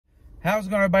How's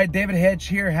it going, everybody? David Hedge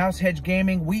here, Hedge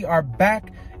Gaming. We are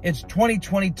back. It's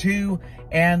 2022,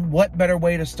 and what better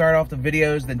way to start off the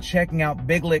videos than checking out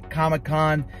Big Lick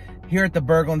Comic-Con here at the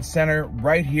Berglund Center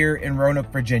right here in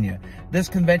Roanoke, Virginia. This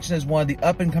convention is one of the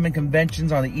up-and-coming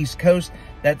conventions on the East Coast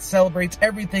that celebrates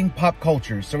everything pop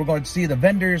culture. So we're going to see the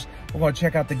vendors, we're going to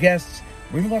check out the guests,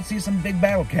 we're even going to see some big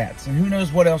battle cats, and who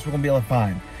knows what else we're going to be able to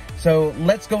find. So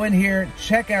let's go in here,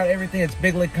 check out everything at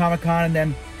Big Lick Comic-Con, and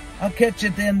then I'll catch you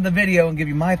at the end of the video and give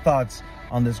you my thoughts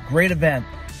on this great event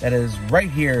that is right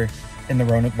here in the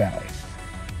Roanoke Valley.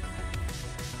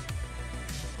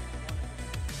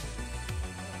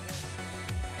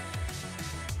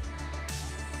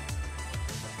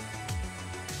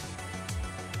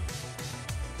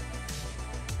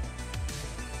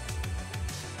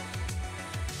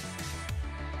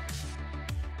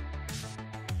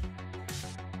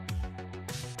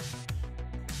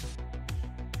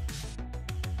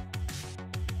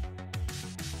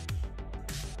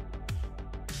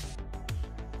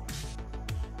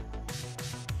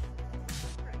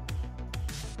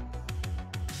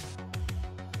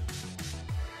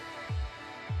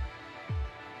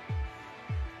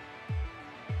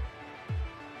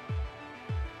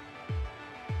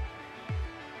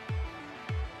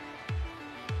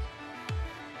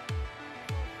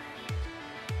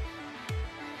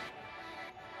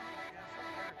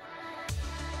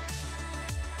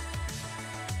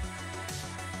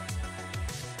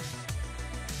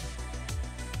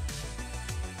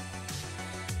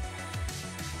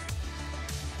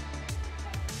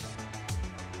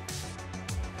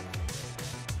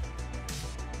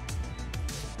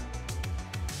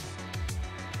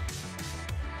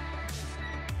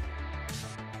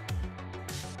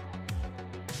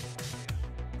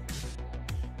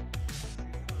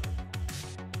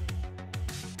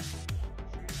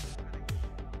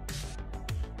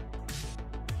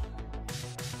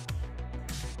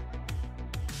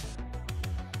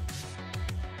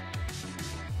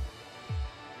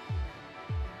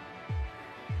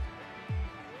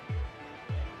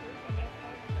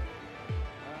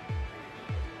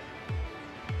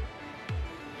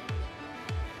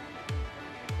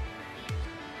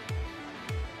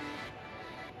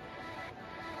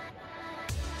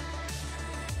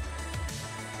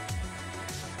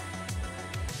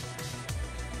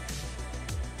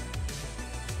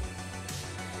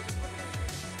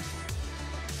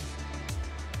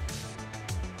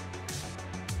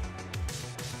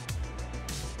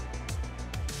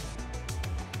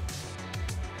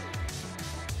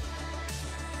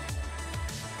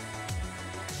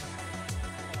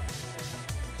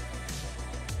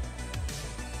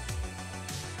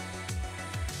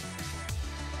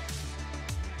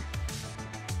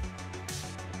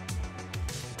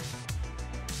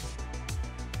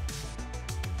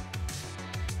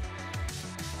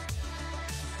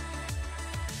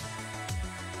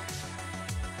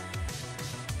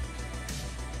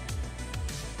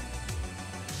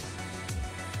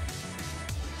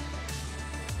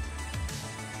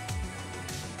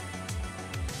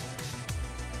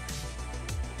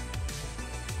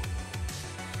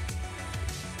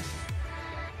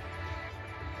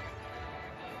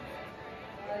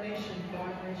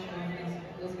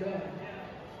 Let's go.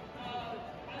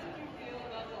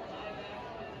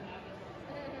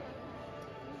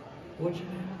 What's your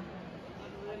name?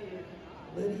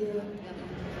 Lydia.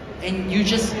 And you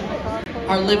just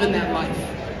are living that life.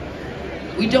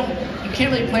 You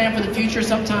can't really plan for the future.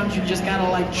 Sometimes you just gotta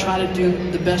like try to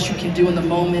do the best you can do in the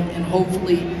moment, and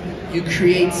hopefully you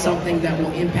create something that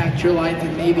will impact your life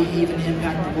and maybe even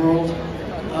impact the world.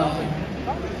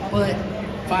 But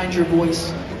find your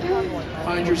voice,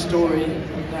 find your story.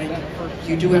 Like,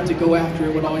 you do have to go after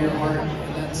it with all your heart.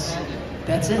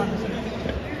 That's it.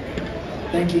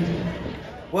 Thank you.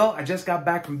 Well, I just got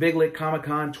back from Big Lick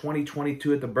Comic-Con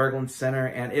 2022 at the Berglund Center,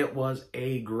 and it was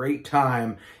a great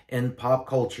time in pop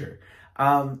culture.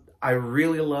 I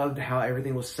really loved how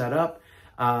everything was set up.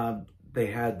 They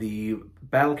had the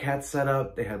Battle Cat set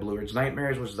up. They had Blue Ridge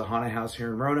Nightmares, which is a haunted house here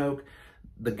in Roanoke.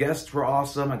 The guests were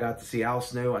awesome. I got to see Al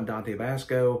Snow and Dante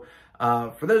Basco.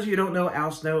 For those of you who don't know,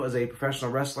 Al Snow is a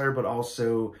professional wrestler, but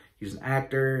also he's an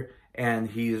actor, and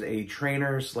he's a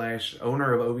trainer /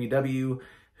 owner of OVW,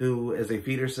 who is a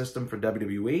feeder system for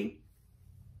WWE.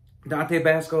 Dante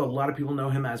Basco, a lot of people know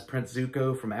him as Prince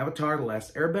Zuko from Avatar: The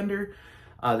Last Airbender,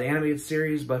 the animated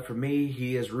series, but for me,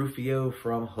 he is Rufio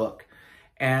from Hook.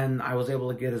 And I was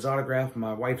able to get his autograph from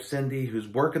my wife, Cindy, who's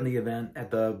working the event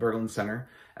at the Berglund Center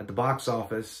at the box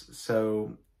office.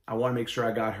 So I want to make sure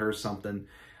I got her something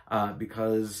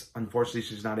because unfortunately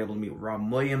she's not able to meet Robin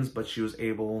Williams, but she was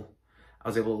able I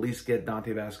was able to at least get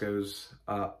Dante Vasco's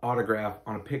autograph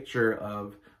on a picture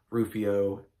of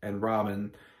Rufio and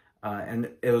Robin. And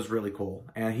it was really cool.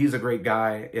 And he's a great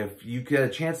guy. If you get a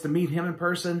chance to meet him in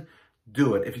person,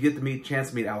 do it. If you get the chance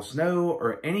to meet Al Snow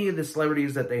or any of the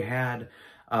celebrities that they had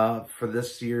for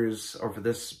this year's, or for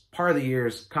this part of the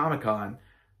year's Comic-Con,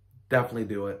 definitely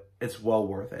do it. It's well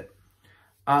worth it.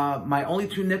 My only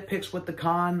two nitpicks with the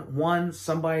con: one,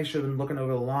 somebody should have been looking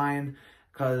over the line,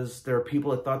 because there are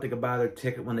people that thought they could buy their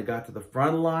ticket when they got to the front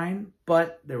of the line,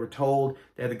 but they were told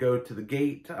they had to go to the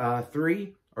gate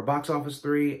 3 or box office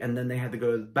 3, and then they had to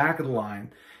go to the back of the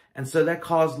line. And so that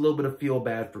caused a little bit of feel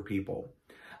bad for people.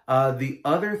 The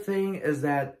other thing is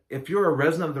that if you're a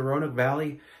resident of the Roanoke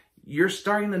Valley, you're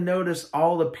starting to notice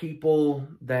all the people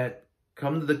that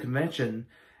come to the convention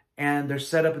and they're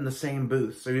set up in the same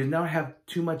booth. So you don't have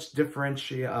too much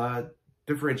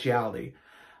differentiality.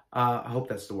 I hope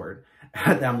that's the word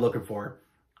that I'm looking for,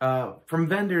 from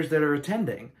vendors that are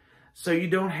attending. So you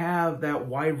don't have that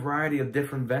wide variety of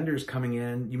different vendors coming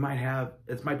in. You might have,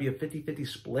 it might be a 50-50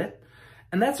 split.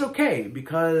 And that's okay,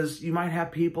 because you might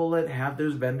have people that have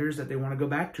those vendors that they want to go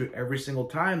back to every single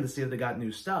time to see if they got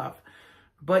new stuff.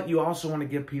 But you also want to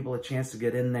give people a chance to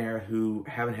get in there who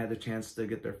haven't had the chance to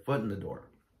get their foot in the door.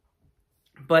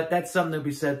 But that's something to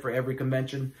be said for every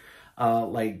convention,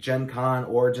 like GenCon,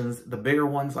 Origins, the bigger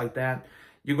ones like that.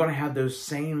 You're going to have those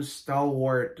same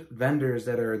stalwart vendors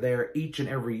that are there each and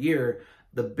every year.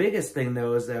 The biggest thing,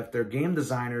 though, is that if they're game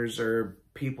designers or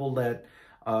people that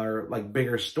are like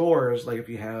bigger stores, like if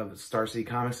you have Star City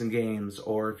Comics and Games,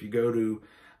 or if you go to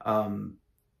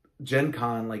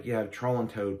GenCon, like you have Troll and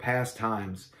Toad,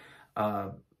 Pastimes.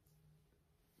 God,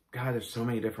 there's so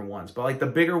many different ones. But like the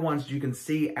bigger ones you can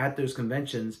see at those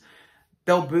conventions,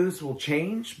 their booths will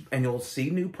change and you'll see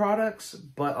new products,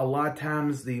 but a lot of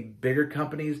times the bigger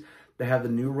companies that have the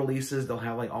new releases, they'll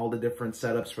have like all the different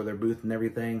setups for their booth and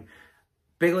everything.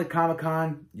 Big Lake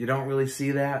Comic-Con, you don't really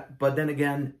see that, but then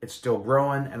again, it's still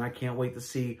growing, and I can't wait to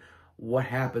see what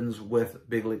happens with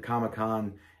Big Lake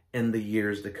Comic-Con in the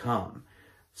years to come.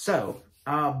 So,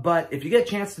 but if you get a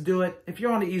chance to do it, if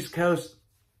you're on the East Coast,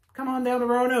 come on down to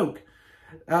Roanoke.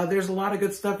 There's a lot of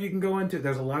good stuff you can go into.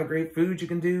 There's a lot of great food you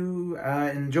can do,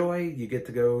 enjoy. You get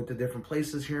to go to different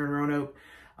places here in Roanoke.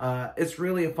 It's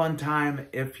really a fun time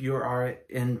if you are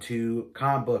into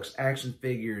comic books, action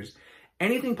figures,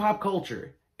 anything pop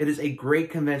culture. It is a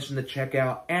great convention to check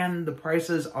out, and the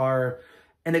prices are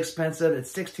inexpensive.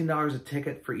 It's $16 a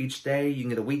ticket for each day. You can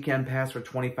get a weekend pass for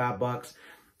 $25,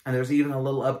 and there's even a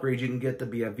little upgrade you can get to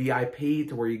be a VIP,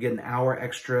 to where you get an hour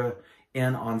extra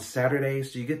in on Saturday.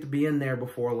 So you get to be in there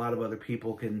before a lot of other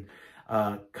people can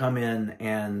come in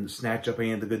and snatch up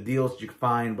any of the good deals that you can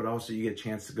find, but also you get a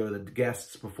chance to go to the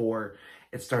guests before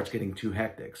it starts getting too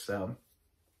hectic. So,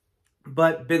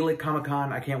 but Big Lake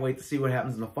Comic-Con, I can't wait to see what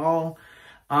happens in the fall.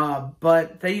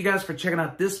 But thank you guys for checking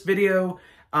out this video.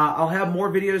 I'll have more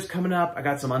videos coming up. I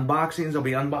got some unboxings. I'll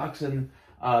be unboxing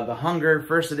The Hunger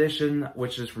First Edition,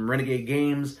 which is from Renegade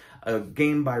Games, a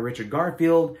game by Richard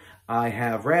Garfield. I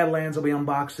have Radlands I'll be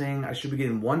unboxing. I should be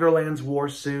getting Wonderland's War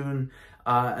soon.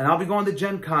 And I'll be going to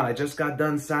GenCon. I just got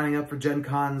done signing up for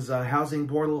GenCon's housing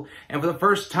portal. And for the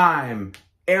first time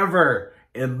ever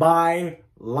in my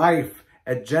life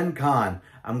at GenCon,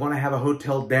 I'm going to have a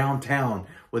hotel downtown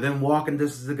within walking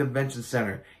distance of the convention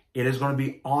center. It is going to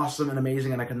be awesome and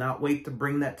amazing, and I cannot wait to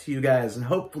bring that to you guys. And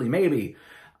hopefully, maybe,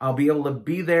 I'll be able to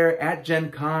be there at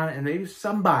GenCon, and maybe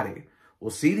somebody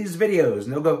will see these videos,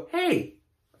 and they'll go, hey,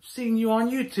 I'm seeing you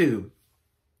on YouTube.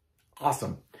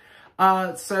 Awesome.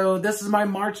 So this is my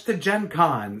march to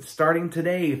GenCon, starting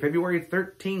today, February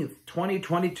 13th,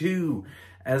 2022.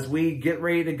 As we get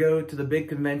ready to go to the big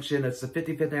convention. It's the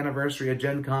 55th anniversary of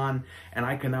GenCon, and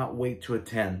I cannot wait to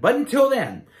attend. But until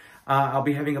then, I'll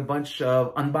be having a bunch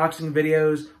of unboxing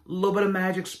videos, a little bit of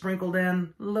magic sprinkled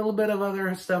in, a little bit of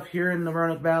other stuff here in the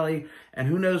Roanoke Valley, and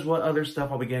who knows what other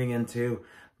stuff I'll be getting into.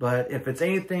 But if it's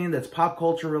anything that's pop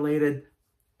culture related,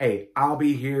 hey, I'll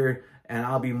be here, and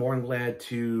I'll be more than glad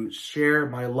to share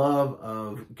my love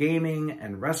of gaming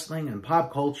and wrestling and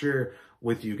pop culture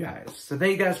with you guys. So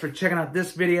thank you guys for checking out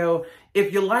this video.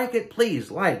 If you like it, please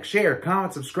like, share,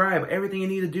 comment, subscribe, everything you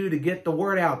need to do to get the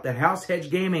word out that House Hedge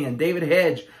Gaming and David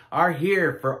Hedge are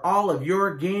here for all of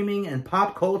your gaming and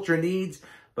pop culture needs.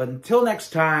 But until next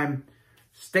time,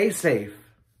 stay safe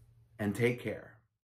and take care.